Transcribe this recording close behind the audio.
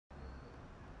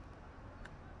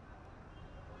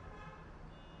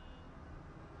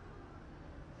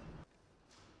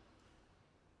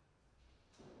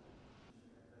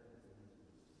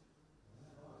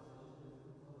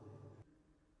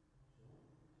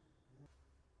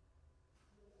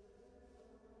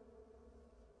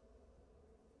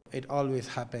it always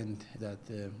happened that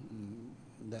the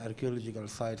archaeological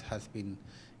site has been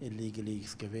illegally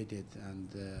excavated and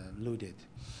looted.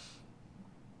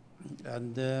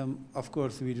 And of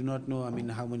course, we do not know, I mean,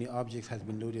 how many objects has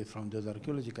been looted from those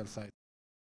archaeological sites.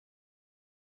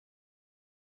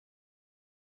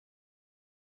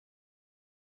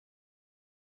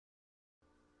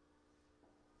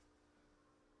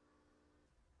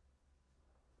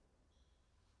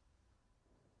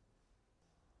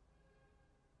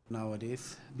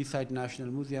 Nowadays, beside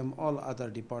National Museum, all other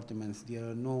departments, there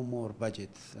are no more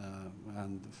budgets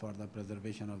and for the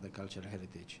preservation of the cultural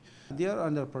heritage. They are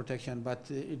under protection,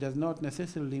 but it does not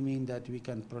necessarily mean that we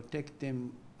can protect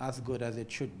them as good as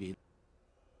it should be.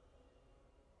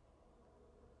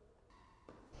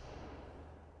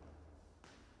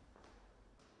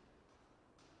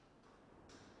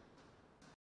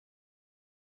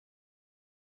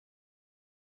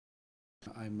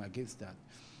 I'm against that.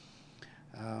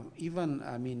 Even,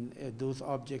 I mean, those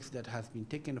objects that have been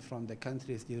taken from the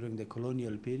countries during the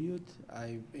colonial period,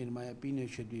 in my opinion,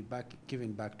 should be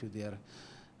given back to their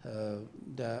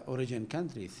the origin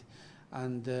countries.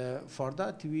 And for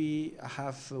that, we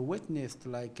have witnessed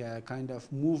like a kind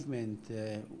of movement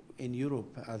in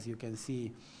Europe, as you can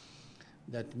see,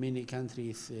 that many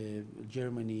countries,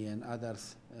 Germany and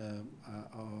others,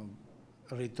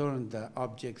 return the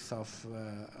objects of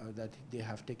that they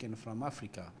have taken from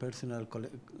Africa. Personal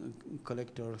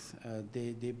collectors,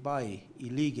 they buy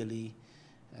illegally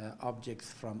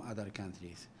objects from other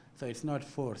countries. So it's not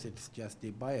force, it's just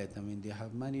they buy it. I mean, they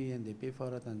have money and they pay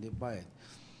for it and they buy it,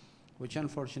 which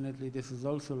unfortunately this is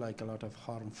also like a lot of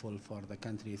harmful for the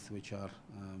countries which are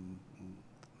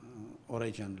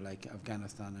origin, like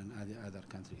Afghanistan and other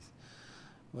countries,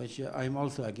 which I'm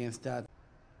also against that.